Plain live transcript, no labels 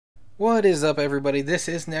What is up, everybody? This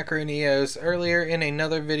is NecroNeos. Earlier in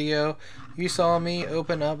another video, you saw me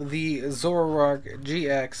open up the Zoroark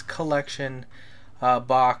GX collection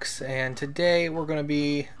box, and today we're going to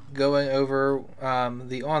be going over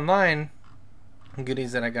the online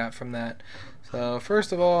goodies that I got from that. So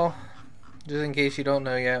first of all, just in case you don't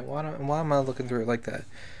know yet, why am I looking through it like that?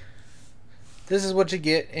 This is what you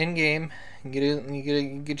get in game.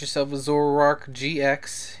 You get yourself a Zoroark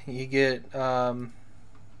GX. You get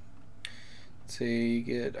so you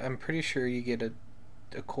get, I'm pretty sure you get a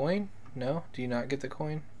coin? No? Do you not get the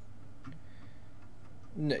coin?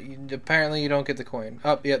 No, apparently you don't get the coin.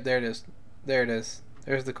 Oh, yep, there it is. There it is.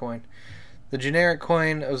 There's the coin. The generic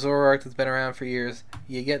coin of Zoroark that's been around for years.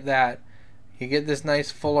 You get that. You get this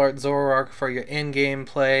nice full art Zoroark for your in-game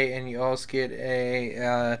play, and you also get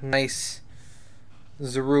a nice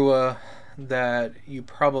Zorua that you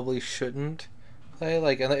probably shouldn't play.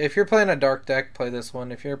 Like, if you're playing a dark deck, play this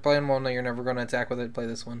one. If you're playing one that you're never going to attack with it, play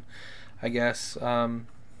this one, I guess. Or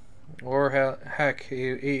heck,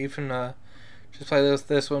 even just play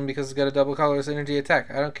this one because it's got a double colorless energy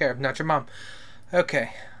attack. I don't care. Not your mom.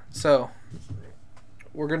 Okay, so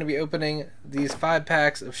we're going to be opening these 5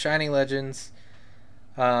 packs of Shiny Legends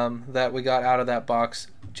that we got out of that box,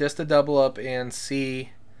 just to double up and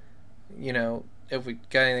see, you know, if we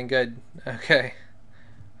got anything good. Okay,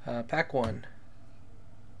 pack 1.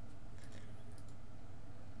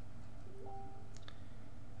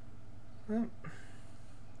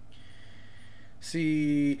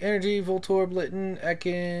 See, Energy, Voltorb, Litten,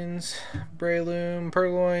 Ekans, Breloom,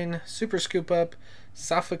 Purloin, Super Scoop Up,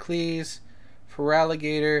 Sophocles,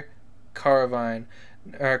 Feraligatr, Carnivine.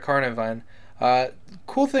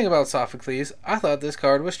 Cool thing about Sophocles, I thought this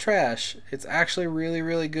card was trash. It's actually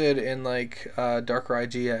really good in like Darkrai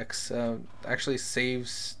GX. Actually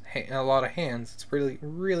saves a lot of hands. It's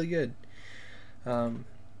really good.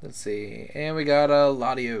 Let's see, and we got a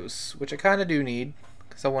Latios, which I kind of do need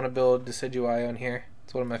because I want to build Decidueye on here.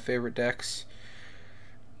 It's one of my favorite decks.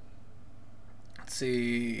 Let's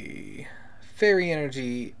see, Fairy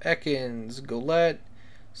Energy, Ekans, Golett,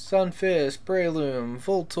 Sunfist, Breloom,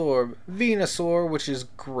 Voltorb, Venusaur, which is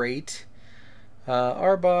great,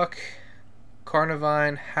 Arbok,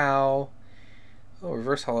 Carnivine, How,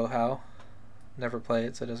 Reverse Hollow How, never play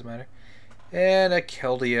it so it doesn't matter, and a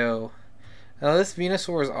Keldeo. Now this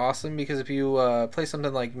Venusaur is awesome because if you play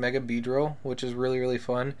something like Mega Beedrill, which is really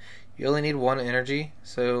fun, you only need 1 energy,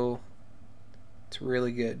 so it's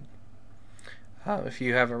really good. If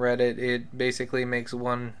you haven't read it, it basically makes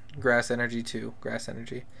 1 grass energy 2 grass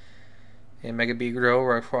energy, and Mega Beedrill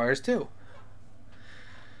requires 2.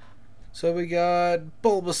 So we got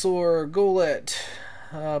Bulbasaur, Golett,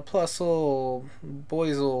 Plusle,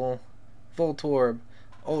 Boizel, Voltorb,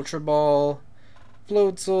 Ultra Ball,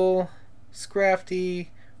 Floatzel, Scrafty,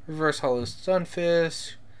 Reverse Hollow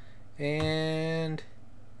Sunfish, and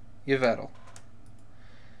Yveltal.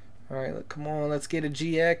 Alright, come on, let's get a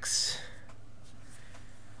GX.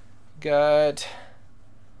 Got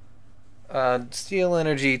Steel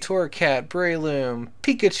Energy, Torracat, Breloom,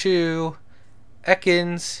 Pikachu,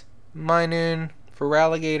 Ekans, Minun,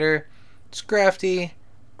 Feraligatr, Scrafty,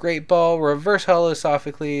 Great Ball, Reverse Hollow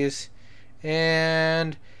Sophocles,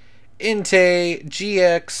 and Entei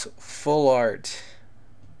GX Full Art.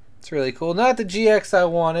 It's really cool. Not the GX I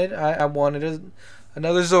wanted. I wanted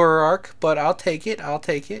another Zoroark, but I'll take it. I'll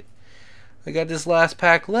take it. We got this last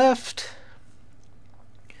pack left.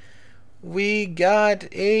 We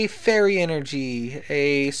got a Fairy Energy,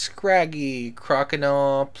 a Scraggy,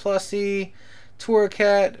 Croconaw, Plussy,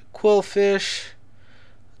 Torracat, Quillfish,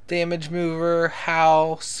 Damage Mover,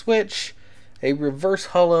 Howl, Switch, a Reverse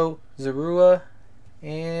Hollow Zorua,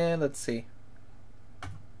 and let's see,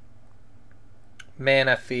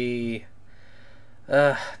 Manaphy.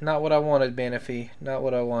 Not what I wanted, Manaphy. Not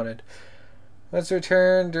what I wanted. Let's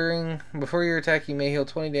return before your attack. You may heal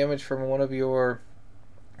 20 damage from one of your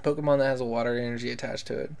Pokemon that has a water energy attached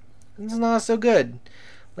to it. It's not so good.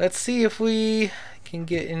 Let's see if we can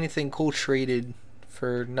get anything cool traded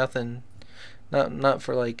for nothing. Not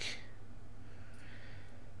for like,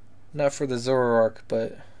 not for the Zoroark,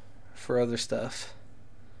 but for other stuff.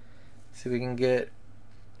 See if we can get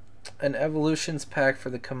an Evolutions pack for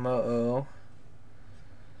the Komodo.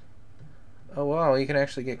 Oh wow, you can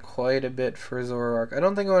actually get quite a bit for Zoroark. I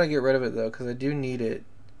don't think I want to get rid of it though, because I do need it.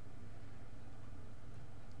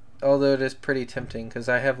 Although it is pretty tempting, because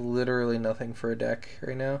I have literally nothing for a deck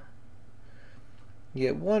right now. You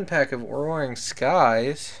get 1 pack of Roaring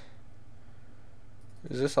Skies.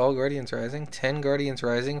 Is this all Guardians Rising? 10 Guardians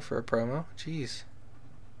Rising for a promo? Jeez.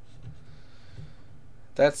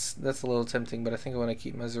 That's a little tempting, but I think I want to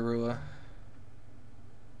keep my Zorua.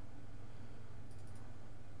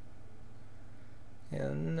 Yeah,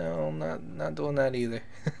 no, not doing that either.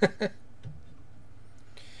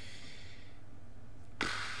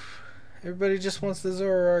 Everybody just wants the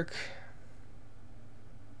Zoroark.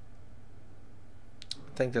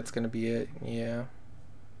 I think that's gonna be it. Yeah.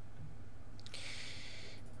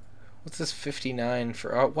 What's this 59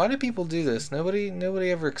 for? Why do people do this?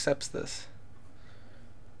 Nobody ever accepts this.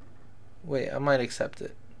 Wait, I might accept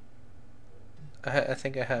it. I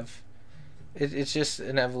think I have. It's just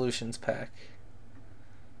an evolutions pack.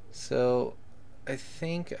 So, I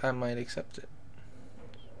think I might accept it.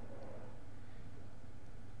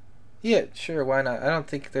 Yeah, sure, why not? I don't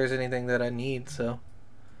think there's anything that I need, so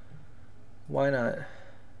why not?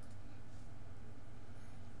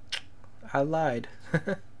 I lied.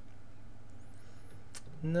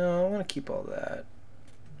 No, I want to keep all that.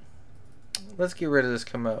 Let's get rid of this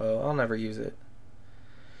Komodo. I'll never use it.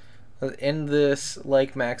 Let's end this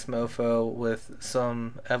like Max Mofo with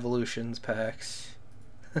some evolutions packs.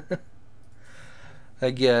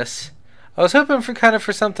 I guess. I was hoping for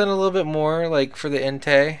for something a little bit more, like for the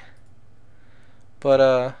Entei.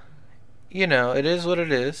 But you know, it is what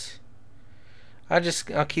it is.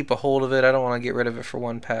 I'll keep a hold of it. I don't want to get rid of it for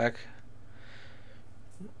one pack.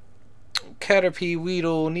 Caterpie,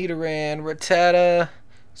 Weedle, Nidoran, Rattata,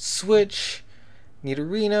 Switch,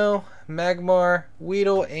 Nidorino, Magmar,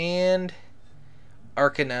 Weedle, and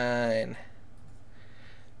Arcanine.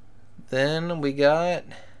 Then we got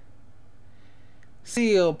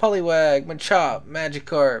Seal, Poliwag, Machop,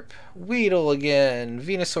 Magikarp, Weedle again,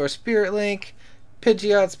 Venusaur Spirit Link,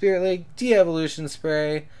 Pidgeot Spirit Link, De-Evolution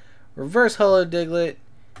Spray, Reverse Holo Diglett,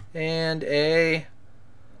 and a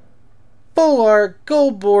Full Art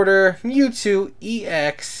Gold Border Mewtwo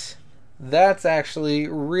EX. That's actually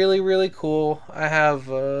really cool. I have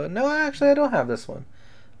no, actually I don't have this one.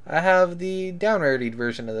 I have the down rarityed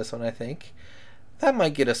version of this one, I think. That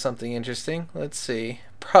might get us something interesting. Let's see.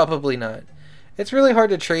 Probably not. It's really hard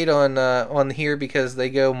to trade on here because they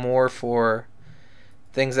go more for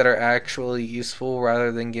things that are actually useful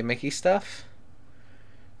rather than gimmicky stuff.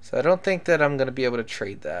 So I don't think that I'm going to be able to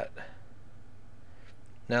trade that.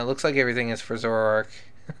 Now it looks like everything is for Zoroark.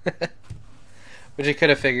 Which I could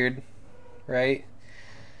have figured, right?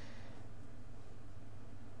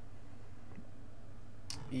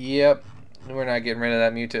 Yep. We're not getting rid of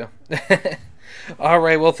that Mewtwo.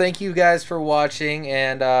 Alright, well thank you guys for watching,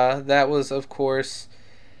 and that was of course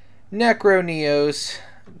Necro Neos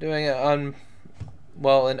doing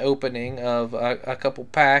an opening of a couple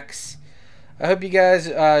packs. I hope you guys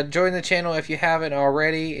join the channel if you haven't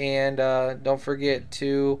already, and don't forget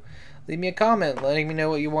to leave me a comment letting me know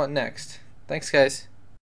what you want next. Thanks guys.